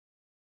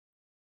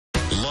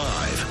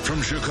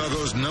from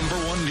Chicago's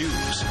 #1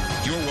 news.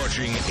 You're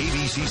watching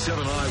ABC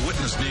 7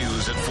 Eyewitness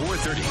News at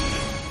 4:30.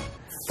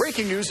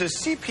 Breaking news, a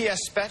CPS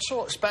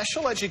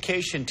special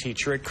education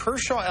teacher at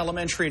Kershaw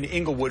Elementary in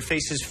Inglewood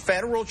faces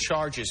federal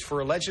charges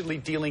for allegedly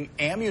dealing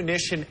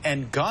ammunition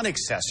and gun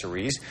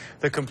accessories.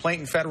 The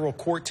complaint in federal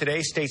court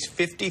today states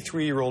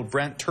 53-year-old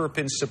Brent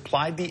Turpin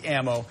supplied the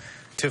ammo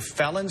to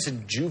felons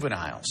and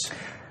juveniles.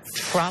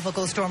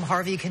 Tropical storm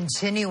Harvey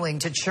continuing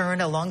to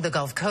churn along the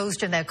Gulf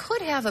Coast, and that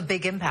could have a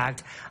big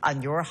impact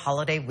on your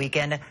holiday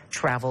weekend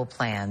travel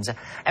plans.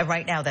 And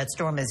right now, that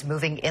storm is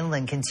moving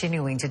inland,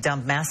 continuing to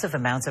dump massive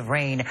amounts of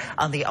rain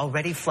on the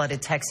already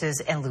flooded Texas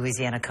and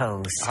Louisiana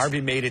coast.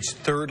 Harvey made its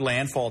third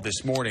landfall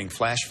this morning.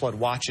 Flash flood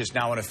watches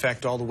now in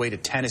effect all the way to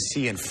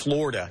Tennessee and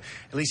Florida.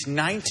 At least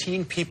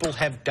 19 people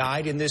have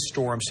died in this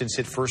storm since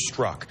it first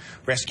struck.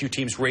 Rescue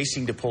teams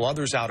racing to pull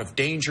others out of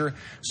danger.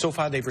 So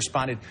far, they've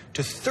responded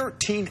to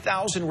 13,000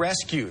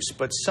 rescues,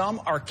 but some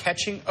are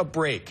catching a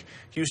break.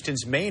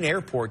 Houston's main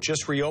airport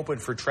just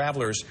reopened for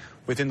travelers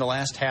within the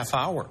last half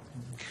hour.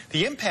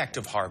 The impact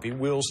of Harvey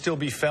will still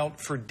be felt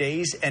for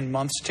days and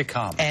months to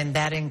come. And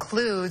that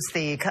includes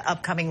the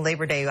upcoming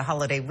Labor Day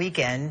holiday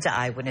weekend.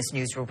 Eyewitness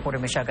News reporter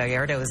Michelle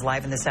Gallardo is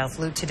live in the South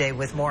Loop today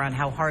with more on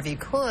how Harvey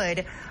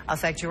could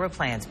affect your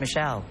plans.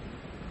 Michelle.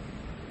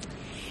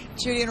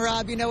 Judy and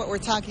Rob, you know what we're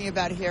talking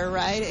about here,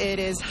 right? It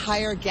is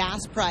higher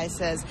gas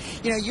prices.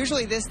 You know,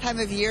 usually this time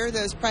of year,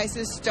 those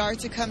prices start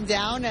to come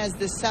down as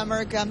the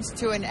summer comes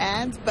to an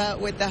end. But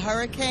with the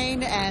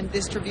hurricane and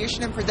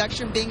distribution and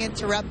production being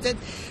interrupted,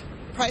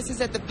 prices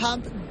at the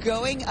pump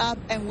going up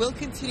and will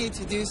continue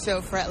to do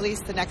so for at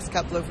least the next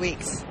couple of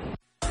weeks.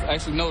 I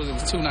actually noticed it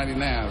was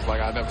 $2.99. It's like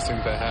I've never seen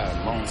that high in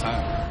a long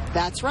time.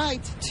 That's right,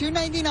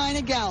 $2.99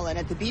 a gallon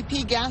at the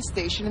BP gas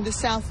station in the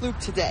South Loop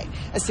today.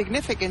 A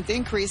significant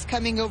increase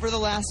coming over the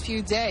last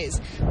few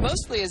days,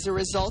 mostly as a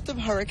result of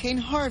Hurricane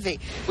Harvey,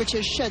 which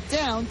has shut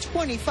down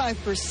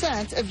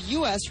 25% of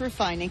U.S.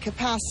 refining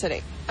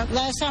capacity.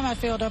 Last time I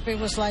filled up, it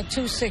was like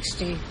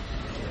 $2.60.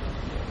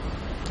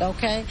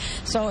 Okay,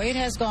 so it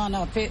has gone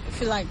up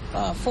for like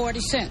 40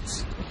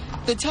 cents.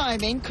 The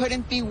timing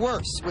couldn't be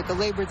worse. With the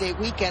Labor Day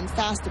weekend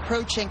fast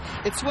approaching,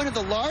 it's one of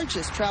the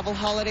largest travel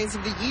holidays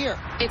of the year.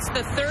 It's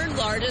the third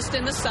largest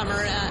in the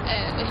summer.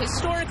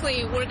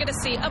 Historically, we're going to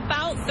see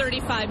about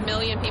 35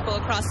 million people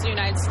across the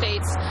United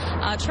States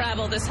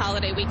travel this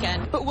holiday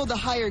weekend. But will the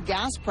higher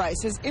gas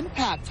prices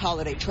impact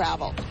holiday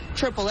travel?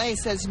 AAA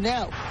says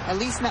no, at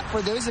least not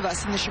for those of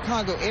us in the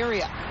Chicago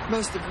area,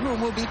 most of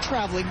whom will be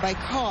traveling by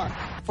car.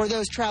 For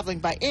those traveling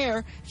by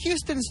air,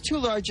 Houston's two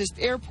largest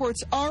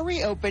airports are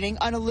reopening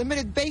on a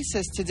limited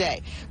basis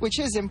today, which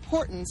is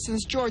important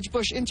since George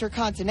Bush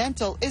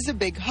Intercontinental is a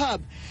big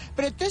hub.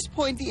 But at this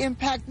point, the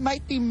impact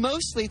might be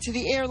mostly to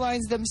the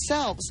airlines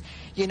themselves.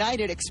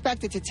 United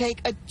expected to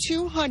take a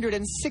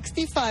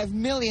 $265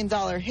 million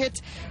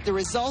hit, the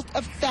result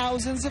of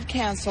thousands of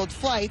canceled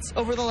flights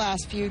over the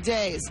last few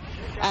days.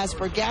 As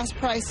for gas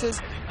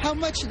prices, how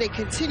much they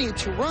continue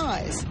to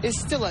rise is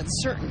still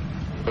uncertain.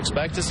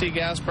 Expect to see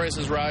gas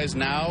prices rise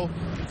now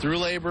through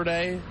Labor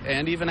Day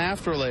and even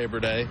after Labor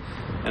Day.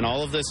 And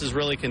all of this is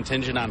really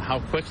contingent on how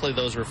quickly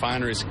those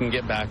refineries can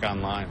get back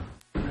online.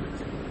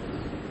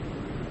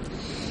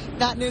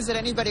 Not news that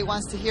anybody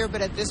wants to hear,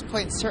 but at this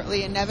point,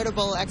 certainly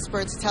inevitable.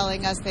 Experts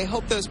telling us they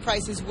hope those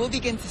prices will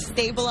begin to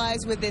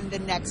stabilize within the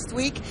next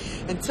week.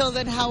 Until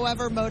then,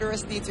 however,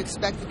 motorists need to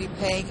expect to be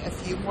paying a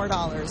few more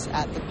dollars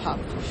at the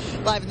pump.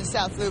 Live in the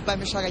South Loop, I'm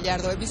Michelle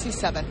Gallardo, ABC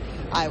 7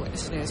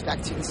 Eyewitness News.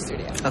 Back to the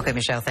studio. Okay,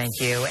 Michelle, thank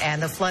you.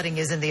 And the flooding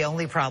isn't the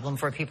only problem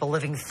for people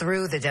living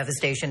through the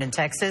devastation in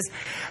Texas.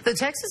 The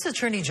Texas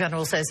Attorney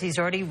General says he's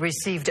already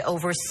received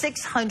over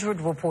 600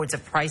 reports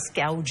of price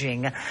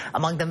gouging,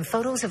 among them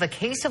photos of a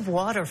case of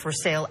water for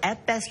sale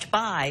at Best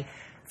Buy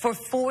for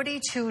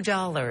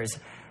 $42.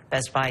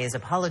 Best Buy is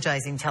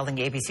apologizing, telling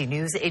ABC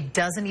News it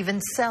doesn't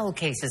even sell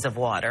cases of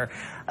water.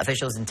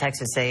 Officials in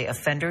Texas say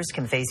offenders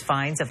can face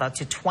fines of up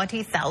to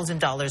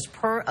 $20,000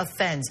 per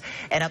offense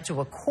and up to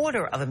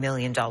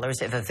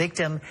 $250,000 if a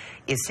victim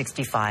is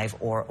 65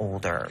 or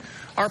older.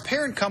 Our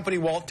parent company,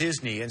 Walt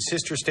Disney, and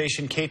sister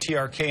station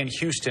KTRK in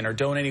Houston are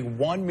donating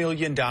 $1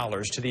 million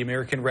to the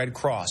American Red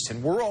Cross.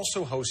 And we're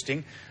also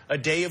hosting a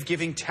Day of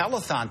Giving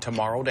telethon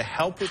tomorrow to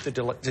help with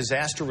the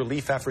disaster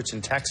relief efforts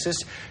in Texas.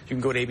 You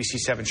can go to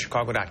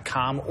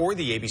abc7chicago.com or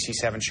the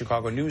ABC7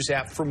 Chicago News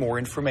app for more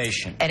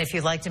information. And if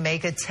you'd like to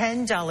make a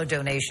 $10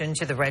 donation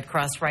to the Red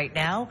Cross right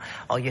now,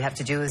 all you have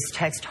to do is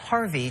text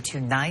Harvey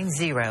to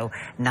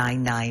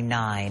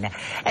 90999.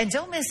 And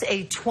don't miss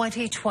a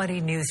 2020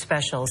 news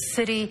special,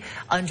 City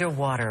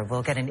Underwater.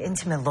 We'll get an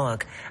intimate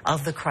look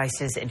of the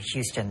crisis in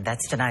Houston.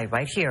 That's tonight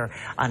right here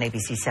on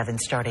ABC 7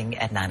 starting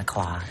at 9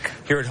 o'clock.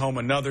 Here at home,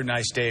 another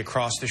nice day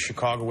across the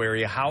Chicago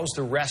area. How's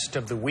the rest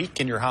of the week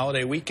and your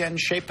holiday weekend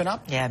shaping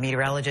up? Yeah,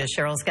 meteorologist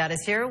Cheryl Scott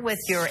is here. here with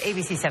your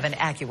ABC 7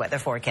 AccuWeather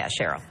forecast,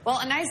 Cheryl. Well,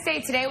 a nice day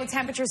today with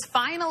temperatures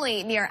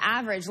finally near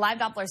average. Live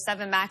Doppler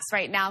 7 max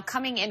right now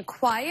coming in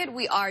quiet.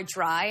 We are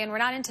dry, and we're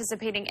not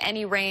anticipating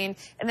any rain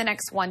in the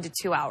next 1 to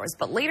 2 hours.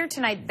 But later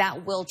tonight,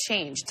 that will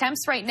change.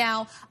 Temps right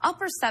now,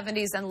 upper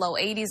 70s and low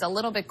 80s, a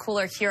little bit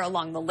cooler here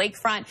along the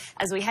lakefront.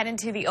 As we head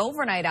into the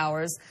overnight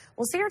hours,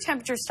 we'll see our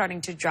temperatures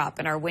starting to drop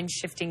and our wind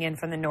shifting in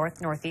from the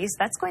north-northeast.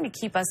 That's going to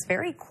keep us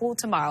very cool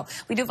tomorrow.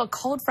 We do have a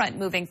cold front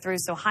moving through,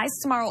 so highs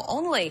tomorrow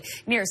only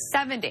near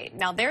 70.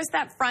 Now, there's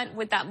that front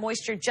with that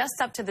moisture just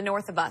up to the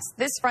north of us.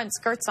 This front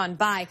skirts on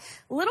by.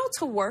 Little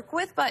to work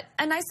with, but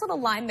a nice little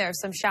line there of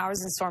some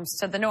showers and storms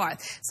to the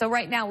north. So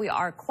right now we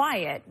are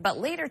quiet, but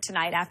later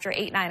tonight after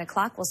 8, 9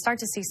 o'clock, we'll start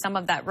to see some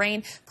of that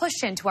rain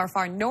push into our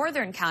far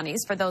northern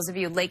counties. For those of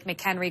you Lake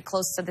McHenry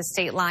close to the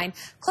state line,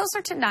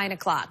 closer to 9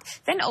 o'clock.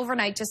 Then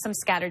overnight, just some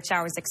scattered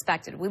showers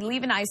expected. We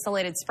leave an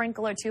isolated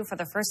sprinkle or two for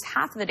the first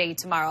half of the day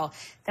tomorrow.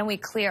 Then we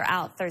clear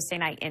out Thursday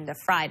night into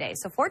Friday.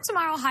 So for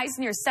tomorrow, highs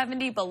near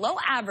 70, below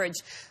average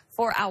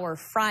for our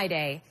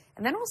Friday.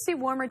 And then we'll see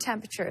warmer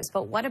temperatures.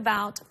 But what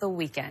about the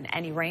weekend?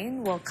 Any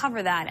rain? We'll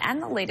cover that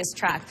and the latest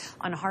track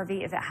on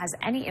Harvey if it has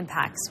any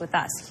impacts with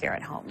us here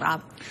at home.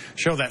 Rob?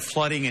 Show that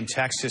flooding in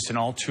Texas, an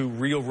all too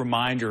real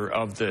reminder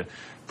of the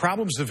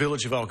problems the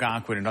village of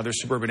Algonquin and other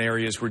suburban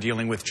areas were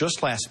dealing with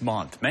just last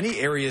month. Many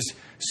areas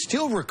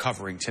still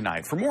recovering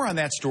tonight. For more on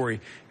that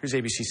story, here's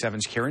ABC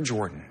 7's Karen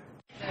Jordan.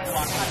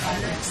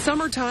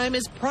 Summertime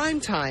is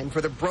prime time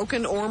for the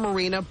Broken Oar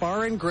Marina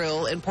Bar and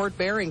Grill in Port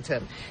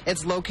Barrington.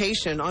 Its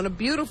location on a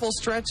beautiful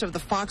stretch of the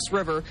Fox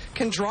River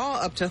can draw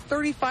up to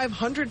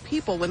 3,500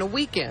 people in a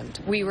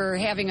weekend. We were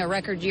having a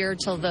record year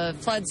till the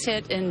floods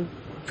hit and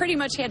pretty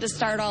much had to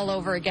start all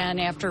over again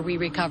after we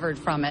recovered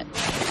from it.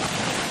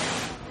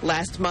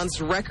 Last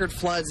month's record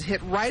floods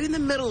hit right in the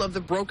middle of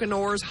the Broken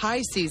Oars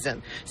high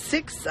season.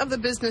 6 of the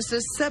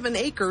businesses' 7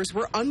 acres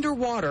were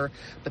underwater,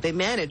 but they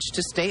managed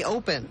to stay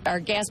open. Our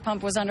gas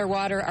pump was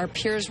underwater, our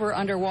piers were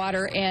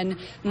underwater, and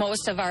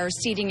most of our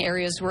seating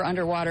areas were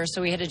underwater,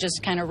 so we had to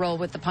just kind of roll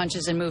with the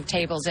punches and move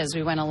tables as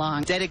we went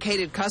along.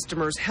 Dedicated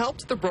customers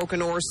helped the Broken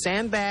Oars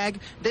sandbag,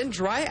 then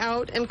dry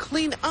out and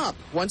clean up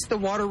once the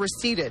water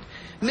receded.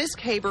 Miss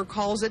Haber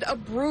calls it a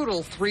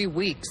brutal 3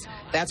 weeks.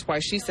 That's why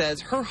she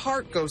says her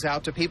heart goes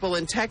out to people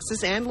in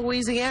Texas and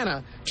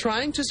Louisiana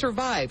trying to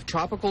survive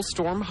Tropical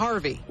Storm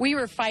Harvey. We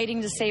were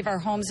fighting to save our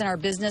homes and our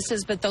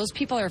businesses, but those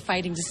people are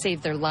fighting to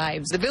save their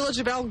lives. The village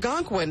of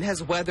Algonquin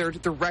has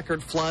weathered the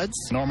record floods.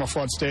 Normal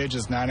flood stage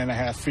is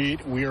 9.5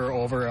 feet. We are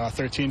over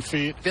 13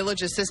 feet.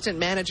 Village Assistant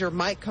Manager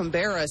Mike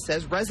Cumbera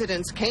says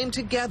residents came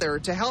together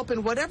to help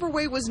in whatever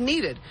way was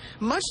needed,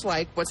 much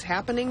like what's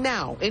happening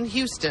now in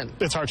Houston.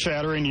 It's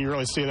heart-shattering. You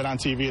really see that on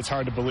TV. It's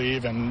hard to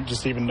believe, and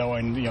just even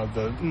knowing,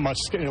 the much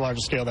larger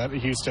scale that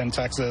Houston,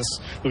 Texas,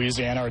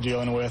 Louisiana are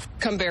dealing with.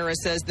 Cumbera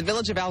says the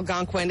village of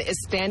Algonquin is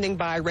standing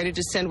by, ready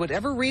to send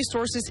whatever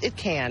resources it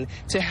can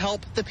to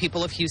help the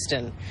people of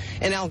Houston.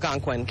 In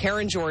Algonquin,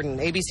 Karen Jordan,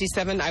 ABC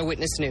 7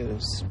 Eyewitness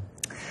News.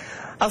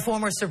 A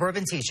former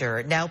suburban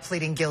teacher now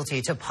pleading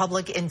guilty to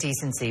public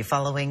indecency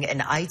following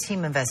an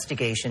I-team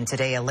investigation.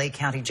 Today, a Lake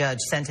County judge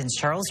sentenced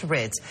Charles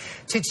Ritz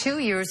to 2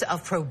 years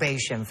of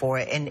probation for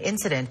an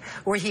incident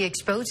where he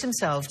exposed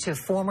himself to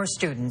former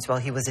students while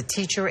he was a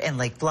teacher in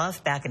Lake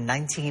Bluff back in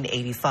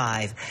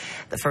 1985.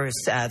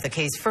 The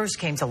case first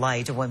came to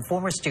light when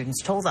former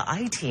students told the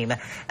I-team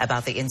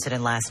about the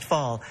incident last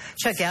fall.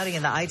 Chuck Gowdy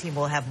and the I-team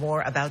will have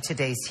more about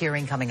today's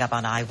hearing coming up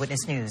on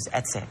Eyewitness News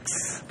at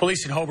 6.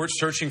 Police in Hobart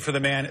searching for the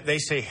man they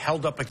say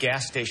held up a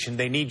gas station.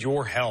 They need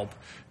your help.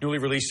 Newly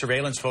released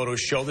surveillance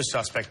photos show the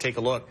suspect. Take a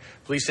look.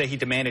 Police say he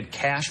demanded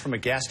cash from a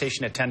gas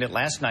station attendant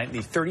last night in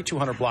the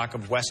 3200 block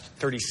of West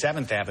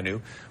 37th Avenue.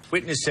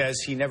 Witness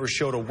says he never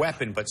showed a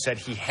weapon, but said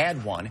he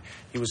had one.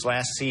 He was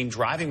last seen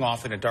driving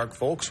off in a dark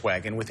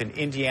Volkswagen with an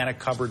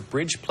Indiana-covered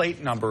bridge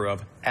plate number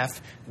of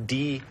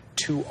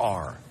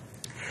FD2R.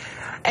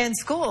 And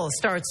school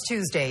starts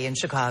Tuesday in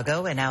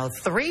Chicago, and now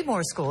 3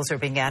 more schools are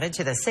being added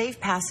to the Safe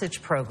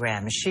Passage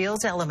program.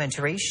 Shields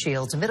Elementary,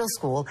 Shields Middle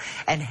School,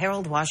 and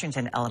Harold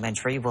Washington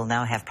Elementary will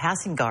now have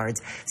passing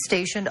guards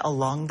stationed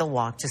along the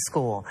walk to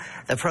school.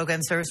 The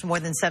program serves more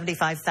than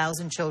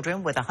 75,000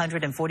 children with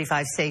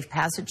 145 Safe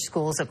Passage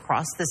schools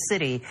across the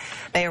city.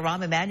 Mayor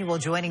Rahm Emanuel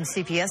joining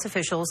CPS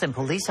officials and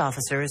police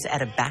officers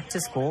at a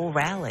back-to-school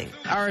rally.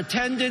 Our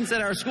attendance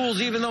at our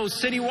schools, even though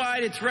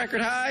citywide it's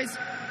record highs,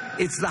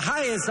 it's the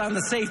highest on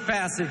the Safe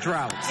Passage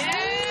routes.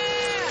 Yeah!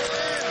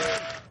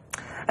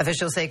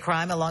 Officials say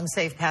crime along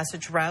Safe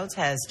Passage routes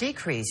has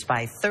decreased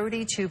by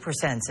 32%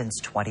 since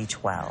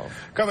 2012.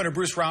 Governor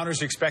Bruce Rauner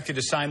is expected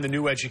to sign the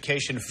new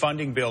education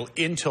funding bill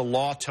into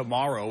law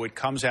tomorrow. It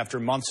comes after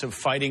months of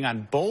fighting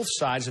on both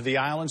sides of the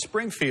aisle in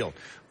Springfield.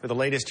 For the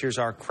latest, here's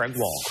our Craig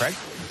Wall. Craig?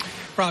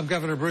 Rob,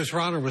 Governor Bruce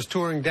Rauner was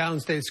touring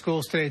downstate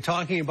schools today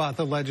talking about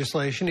the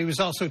legislation. He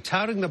was also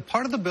touting the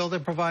part of the bill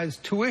that provides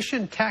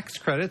tuition tax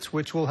credits,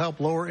 which will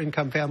help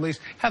lower-income families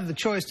have the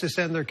choice to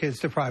send their kids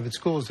to private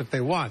schools if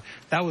they want.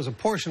 That was a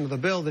portion of the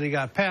bill that he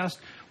got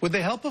passed with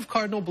the help of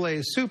Cardinal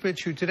Blaise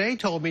Cupich, who today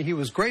told me he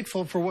was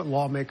grateful for what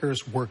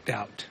lawmakers worked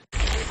out.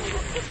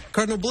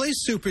 Cardinal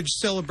Blaise Cupich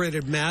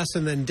celebrated Mass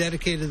and then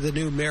dedicated the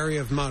new Mary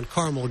of Mount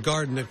Carmel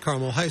garden at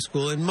Carmel High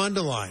School in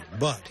Mundelein.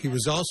 But he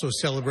was also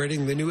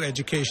celebrating the new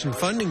education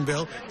funding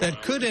bill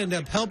that could end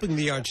up helping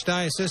the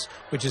Archdiocese,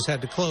 which has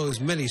had to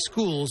close many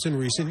schools in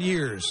recent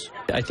years.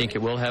 I think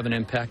it will have an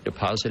impact, a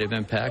positive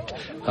impact,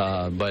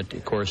 but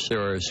of course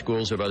there are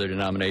schools of other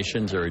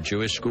denominations, there are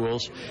Jewish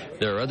schools,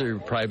 there are other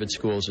private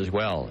schools as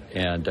well,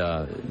 and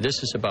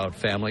this is about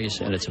families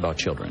and it's about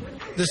children.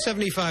 The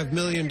 $75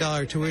 million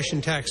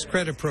tuition tax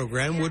credit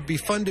program would be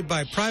funded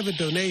by private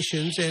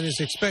donations and is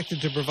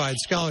expected to provide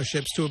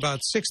scholarships to about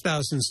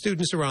 6,000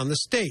 students around the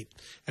state.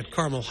 At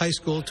Carmel High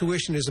School,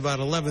 tuition is about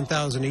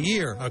 $11,000 a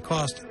year, a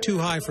cost too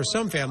high for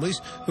some families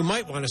who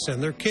might want to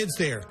send their kids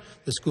there.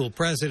 The school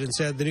president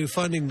said the new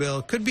funding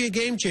bill could be a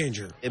game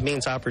changer. It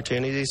means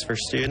opportunities for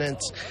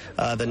students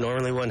that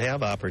normally wouldn't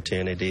have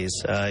opportunities.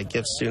 It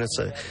gives students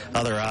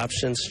other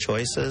options,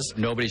 choices.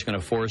 Nobody's going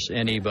to force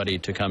anybody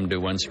to come to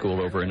one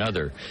school over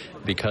another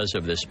because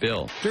of this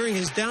bill. During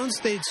his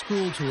downstate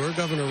school tour,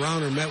 Governor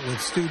Rauner met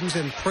with students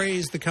and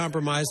praised the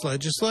compromise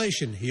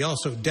legislation. He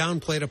also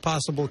downplayed a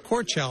possible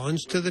court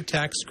challenge to the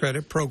tax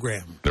credit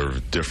program. There are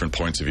different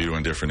points of view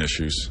on different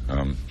issues.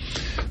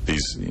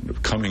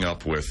 Coming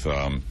up with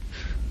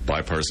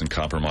bipartisan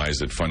compromise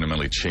that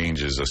fundamentally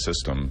changes a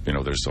system,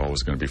 there's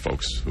always going to be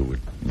folks who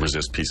would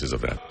resist pieces of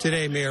that.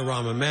 Today, Mayor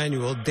Rahm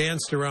Emanuel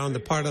danced around the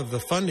part of the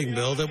funding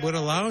bill that would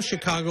allow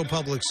Chicago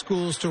public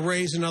schools to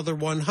raise another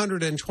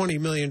 $120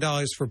 million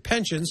for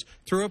pensions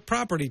through a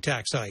property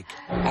tax hike.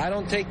 I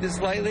don't take this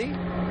lightly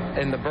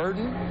and the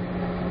burden,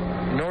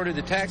 nor do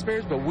the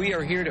taxpayers, but we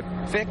are here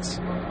to fix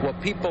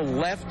what people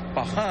left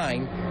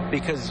behind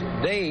because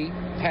they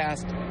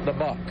passed the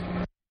buck.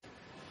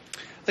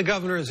 The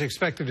governor is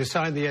expected to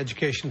sign the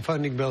education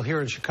funding bill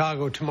here in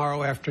Chicago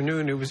tomorrow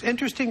afternoon. It was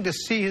interesting to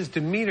see his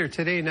demeanor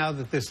today now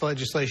that this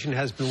legislation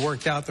has been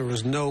worked out. There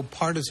was no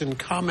partisan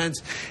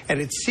comments,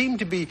 and it seemed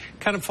to be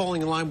kind of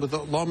falling in line with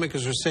what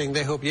lawmakers were saying.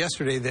 They hoped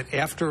yesterday that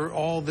after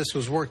all this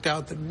was worked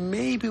out, that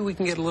maybe we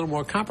can get a little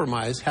more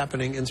compromise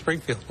happening in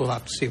Springfield. We'll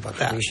have to see about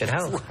that. We should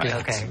hope. Right.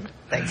 Okay.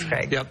 Thanks,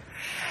 Craig. Yep.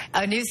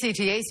 A new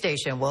CTA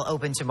station will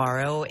open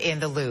tomorrow in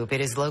the Loop.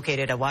 It is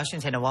located at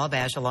Washington and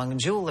Wabash along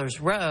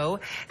Jewelers Row.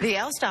 The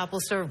L stop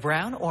will serve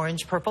brown,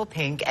 orange, purple,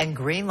 pink, and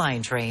green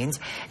line trains.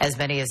 As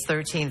many as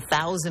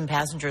 13,000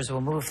 passengers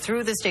will move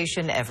through the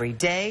station every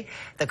day.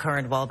 The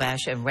current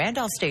Wabash and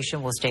Randolph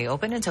station will stay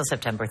open until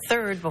September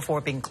 3rd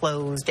before being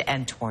closed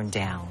and torn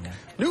down.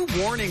 New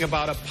warning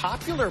about a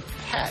popular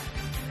pet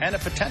and a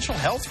potential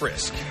health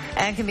risk.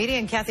 And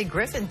comedian Kathy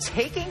Griffin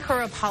taking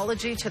her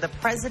apology to the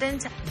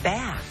president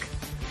back.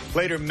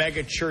 Later,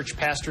 mega church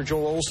pastor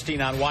Joel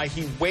Osteen on why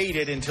he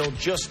waited until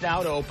just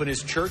now to open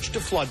his church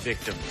to flood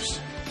victims.